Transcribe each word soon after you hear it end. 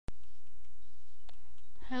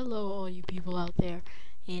Hello, all you people out there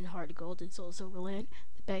in Heart Gold and Soul Silver Land.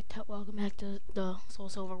 Welcome back to the Soul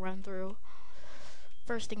Silver run through.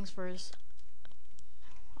 First things first,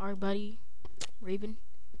 our buddy Raven,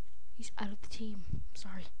 he's out of the team. I'm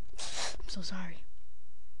sorry. I'm so sorry.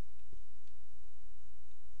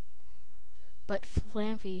 But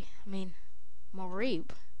Mareep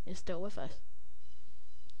is still with us.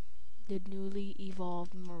 The newly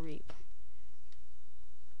evolved Mareep.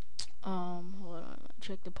 Hold on.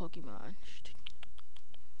 Check the Pokemon.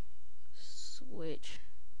 Switch.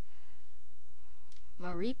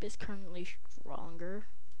 Mareep is currently stronger.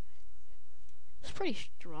 It's pretty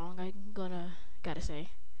strong, gotta say.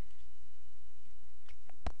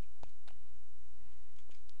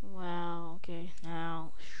 Wow, okay,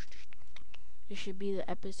 now this should be the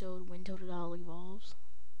episode when Totodile evolves.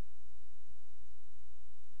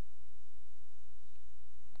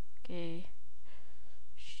 Okay.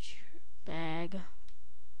 Bag.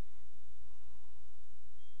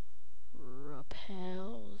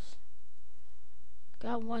 Repels.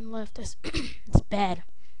 Got one left. That's it's bad.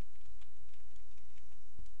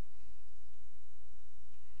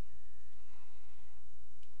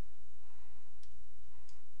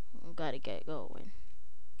 Gotta get going.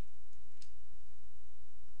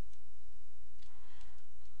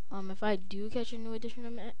 If I do catch a new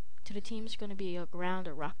addition to the team, it's gonna be a ground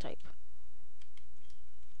or rock type.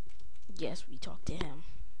 Yes, we talked to him.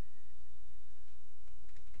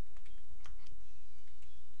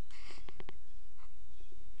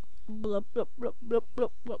 Blup, blup, blup, blup,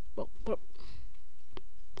 blup, blup, blup, blup.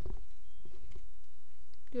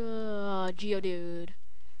 Geodude.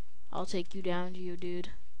 I'll take you down, Geodude.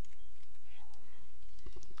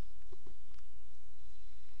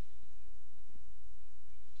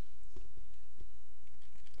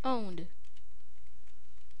 Owned.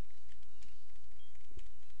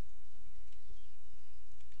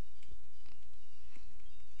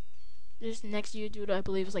 This next Geodude, I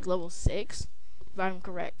believe, is like level 6. If I'm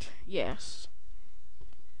correct. Yes.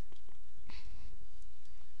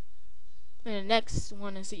 And the next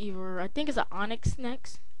one is either, I think it's an Onyx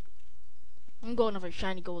next. I'm going over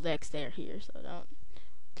Shiny Gold X there here, so don't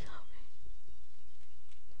tell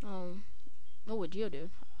me. No, what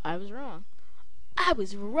Geodude? I was wrong. I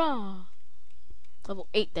was wrong. Level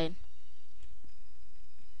 8 then.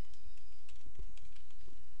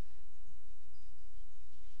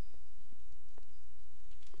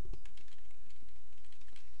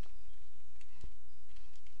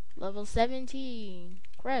 Level 17.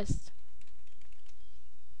 Crest.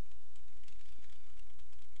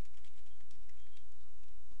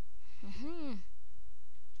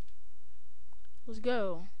 Let's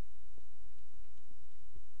go.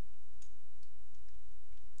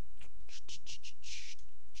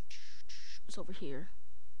 What's over here?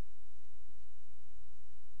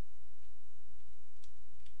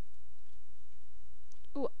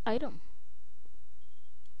 Ooh, item.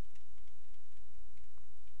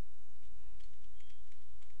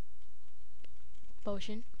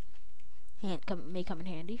 Potion. May come in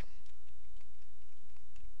handy.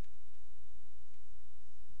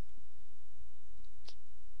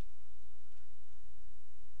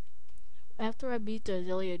 After I beat the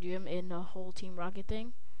Azalea Gym in the whole Team Rocket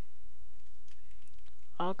thing,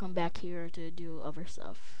 I'll come back here to do other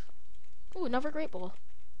stuff. Ooh, another Great Ball.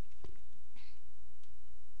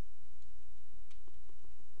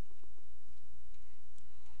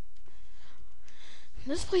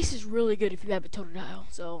 This place is really good if you have a Totodile,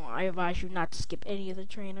 so I advise you not to skip any of the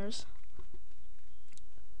trainers.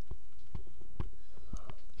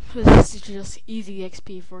 This is just easy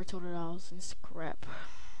XP for Totodiles and scrap.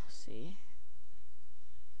 Let's see.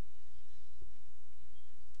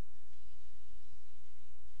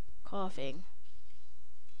 Coughing.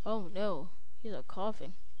 Oh no, he's a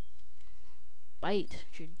coughing. Bite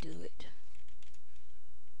should do it.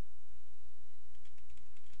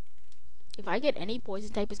 If I get any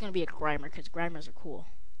poison type, it's gonna be a Grimer, because Grimers are cool.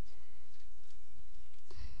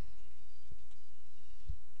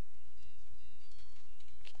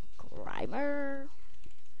 Grimer.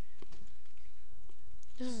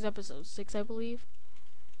 This is episode 6, I believe.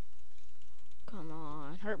 Come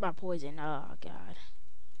on, hurt by poison. Oh god.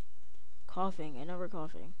 Coughing, another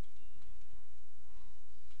coughing.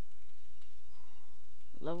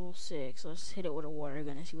 Level 6. Let's hit it with a water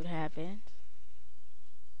gun and see what happens.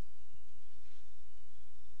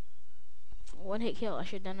 One hit kill. I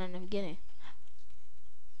should have done that in the beginning.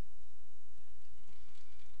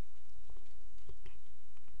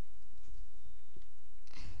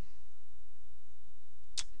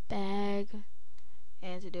 Bag.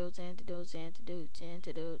 Antidotes.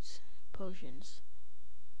 Potions.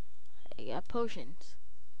 I got potions.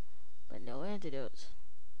 but no antidotes.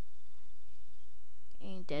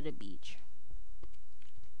 Ain't that a beach?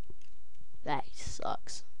 That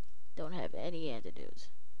sucks. Don't have any antidotes.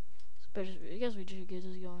 Especially, I guess we should get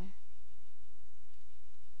this going.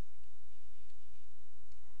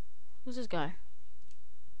 Who's this guy?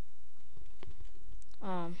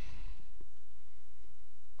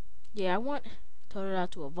 Yeah, I want Totodile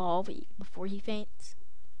to evolve before he faints.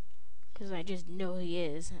 Because I just know he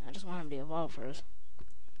is. I just want him to evolve first.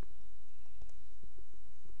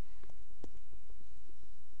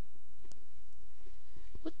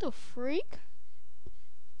 What the freak?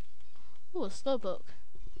 Ooh, a slowpoke.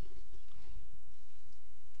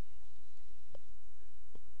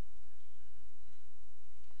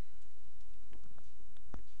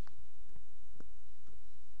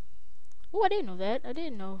 Oh, I didn't know that. I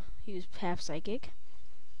didn't know he was half psychic.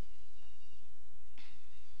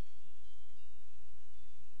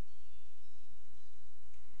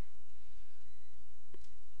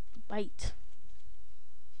 Bite.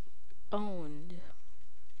 Owned.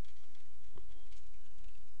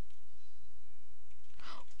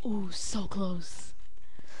 Ooh, so close.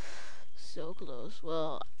 So close.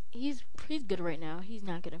 Well, he's good right now. He's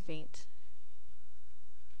not gonna faint.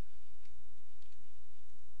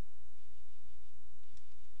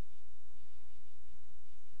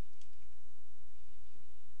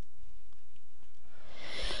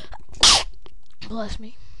 Bless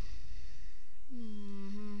me.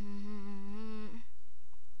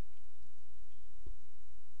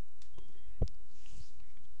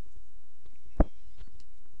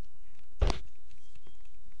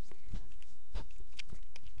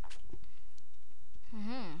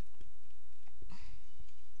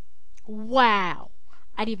 Wow.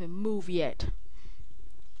 I didn't even move yet.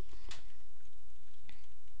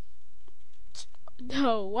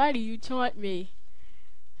 No, why do you taunt me?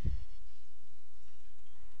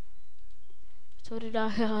 So did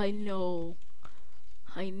I. I know.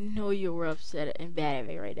 I know you were upset and bad at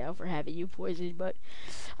me right now for having you poisoned, but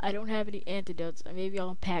I don't have any antidotes. Maybe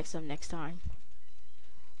I'll pack some next time.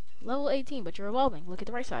 Level 18, but you're evolving. Look at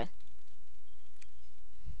the right side.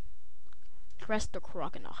 Press the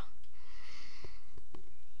crocodile.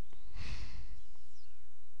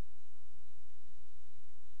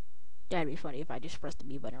 That'd be funny if I just pressed the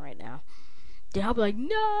B button right now. Then I'll be like,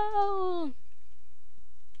 no!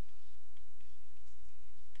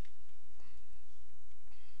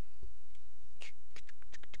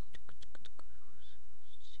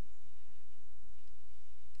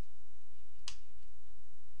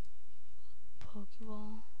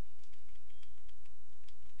 Pokeball.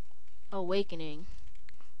 Awakening.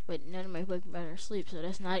 But none of my Pokemon are asleep, so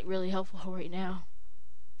that's not really helpful right now.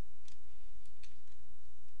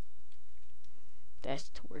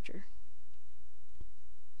 That's torture.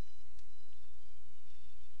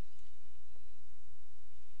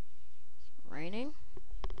 It's raining.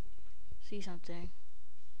 See something.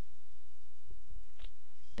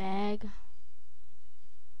 Bag.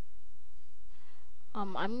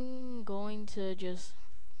 I'm going to just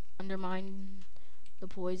undermine the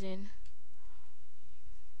poison.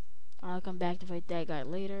 I'll come back to fight that guy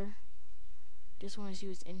later. Just want to see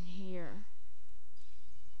what's in here.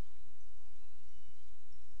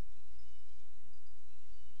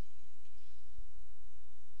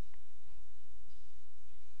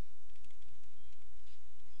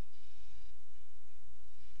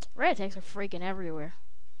 Red attacks are freaking everywhere.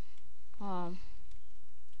 I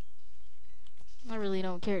really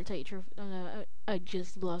don't care to tell you the truth. I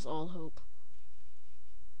just lost all hope.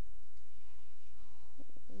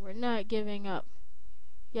 We're not giving up.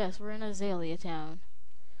 Yes, we're in Azalea Town.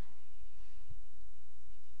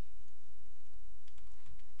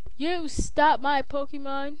 You stop my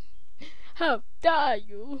Pokemon! How dare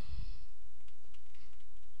you!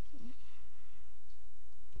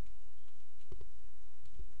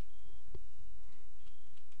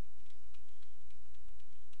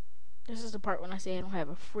 This is the part when I say I don't have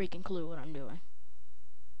a freaking clue what I'm doing.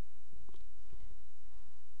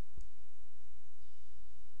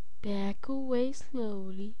 Back away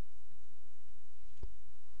slowly.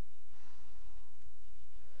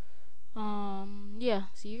 Yeah,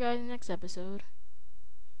 see you guys in the next episode.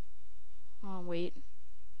 Wait.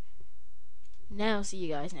 Now see you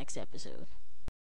guys next episode.